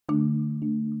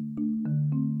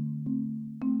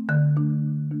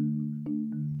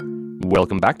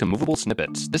Welcome back to Movable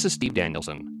Snippets. This is Steve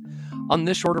Danielson. On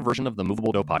this shorter version of the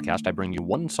Movable Do podcast, I bring you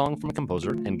one song from a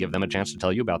composer and give them a chance to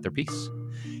tell you about their piece.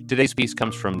 Today's piece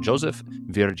comes from Joseph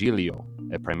Virgilio,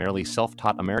 a primarily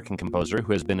self-taught American composer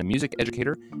who has been a music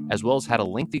educator as well as had a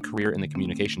lengthy career in the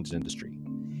communications industry.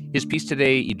 His piece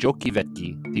today, I Giochi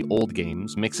Vecchi, The Old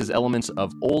Games, mixes elements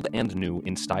of old and new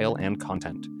in style and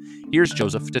content. Here's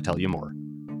Joseph to tell you more.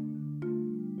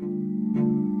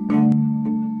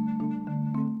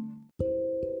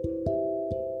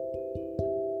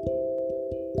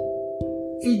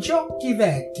 I Giochi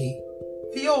Vecchi,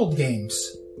 The Old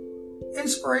Games.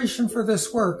 Inspiration for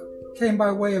this work came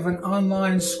by way of an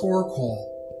online score call.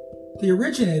 The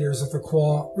originators of the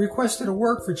call requested a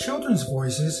work for children's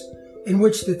voices in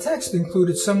which the text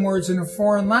included some words in a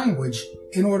foreign language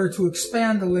in order to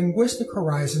expand the linguistic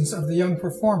horizons of the young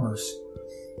performers.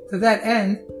 To that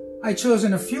end, I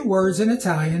chosen a few words in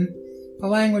Italian, the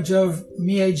language of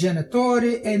miei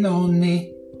genitori e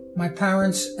nonni, my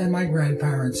parents and my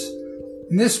grandparents,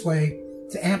 in this way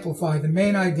to amplify the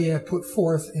main idea put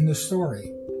forth in the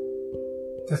story.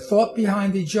 The thought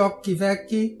behind the Giochi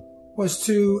Vecchi was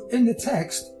to, in the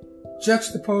text,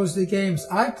 juxtapose the games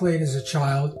I played as a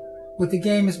child with the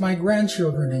games my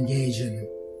grandchildren engage in.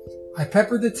 I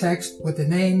peppered the text with the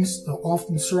names, though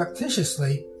often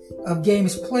surreptitiously, of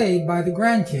games played by the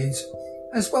grandkids,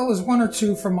 as well as one or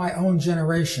two from my own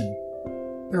generation.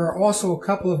 There are also a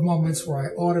couple of moments where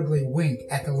I audibly wink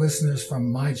at the listeners from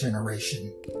my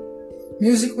generation.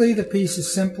 Musically, the piece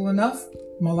is simple enough.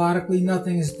 Melodically,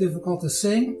 nothing is difficult to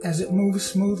sing as it moves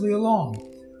smoothly along.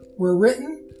 Where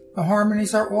written, the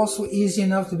harmonies are also easy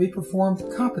enough to be performed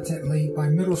competently by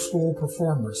middle school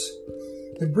performers.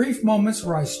 The brief moments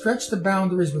where I stretch the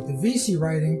boundaries with the VC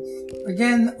writing,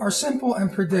 again, are simple and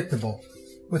predictable.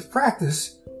 With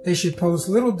practice, they should pose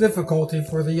little difficulty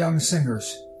for the young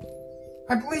singers.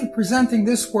 I believe presenting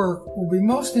this work will be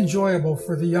most enjoyable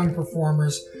for the young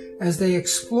performers as they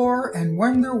explore and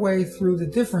wend their way through the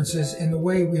differences in the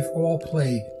way we've all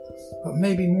played, but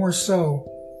maybe more so,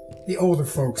 the older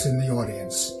folks in the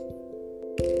audience.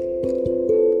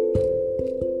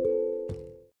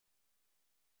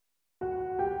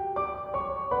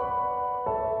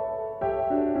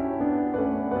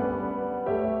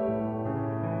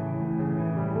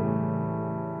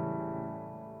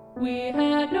 We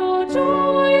had no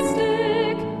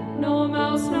joystick, no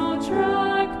mouse, no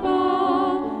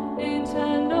trackball,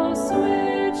 Nintendo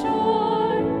Switch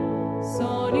or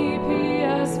Sony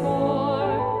PS4.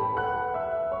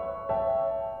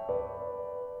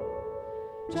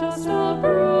 Just a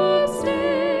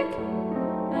broomstick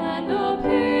and a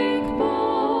pink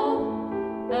ball.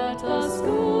 At the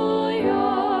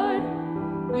schoolyard,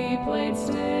 we played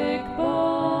stickball.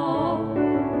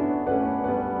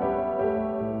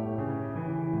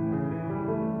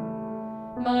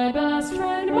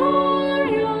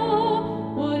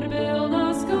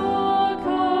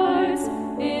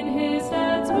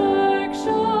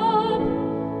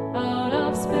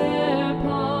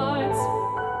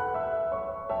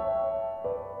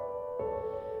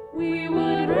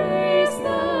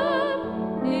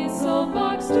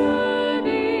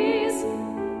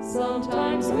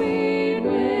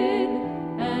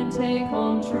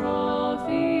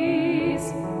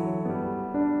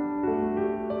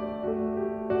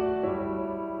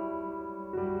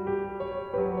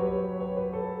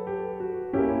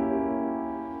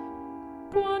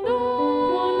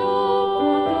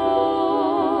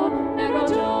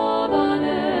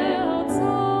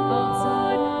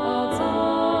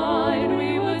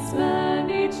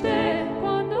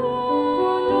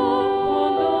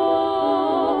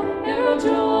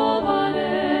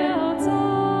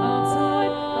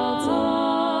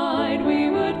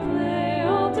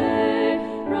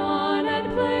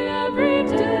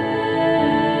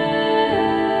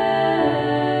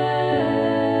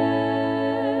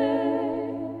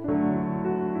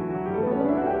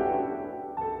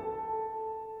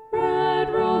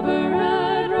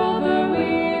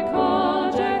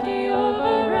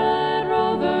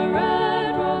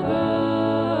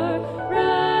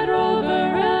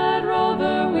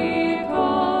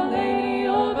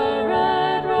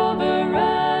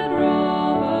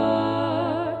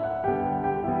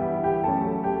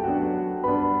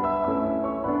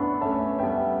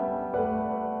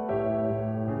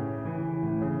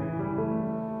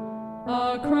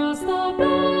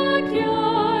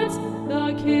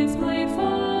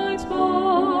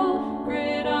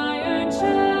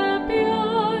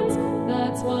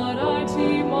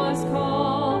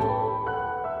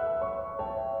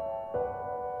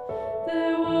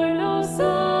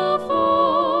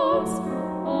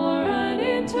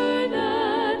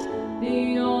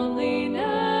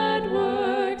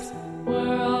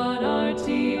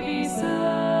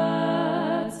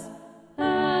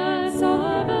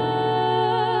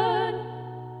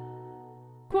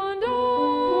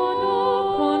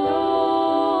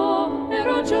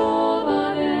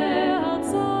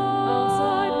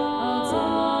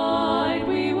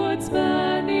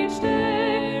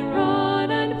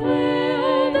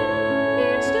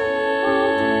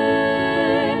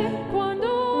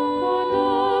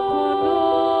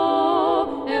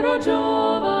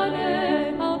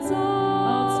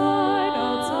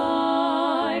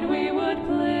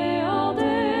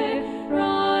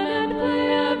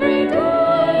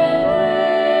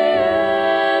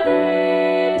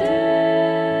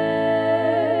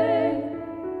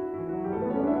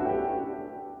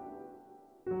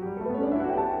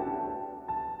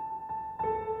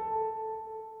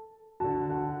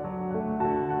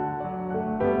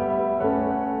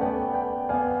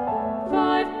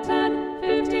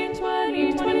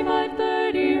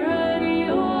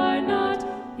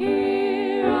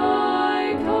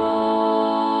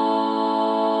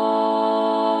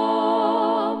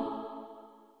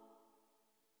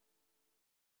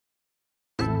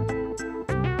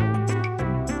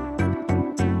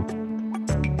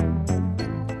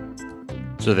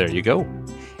 So there you go.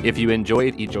 If you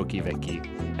enjoyed I Giochi Vecchi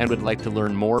and would like to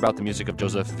learn more about the music of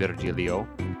Joseph Virgilio,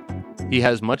 he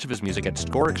has much of his music at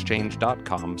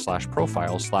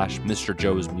scoreexchange.com/profile/Mr.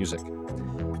 Joe's Music.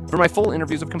 For my full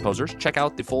interviews of composers, check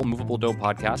out the full Movable Do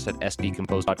podcast at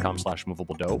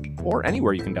sdcompose.com/movabledo or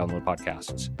anywhere you can download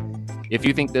podcasts. If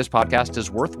you think this podcast is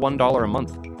worth $1 a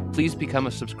month, please become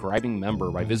a subscribing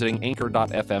member by visiting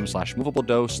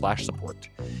anchor.fm/movabledo/support.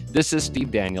 This is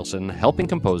Steve Danielson, helping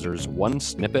composers one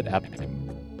snippet at a time.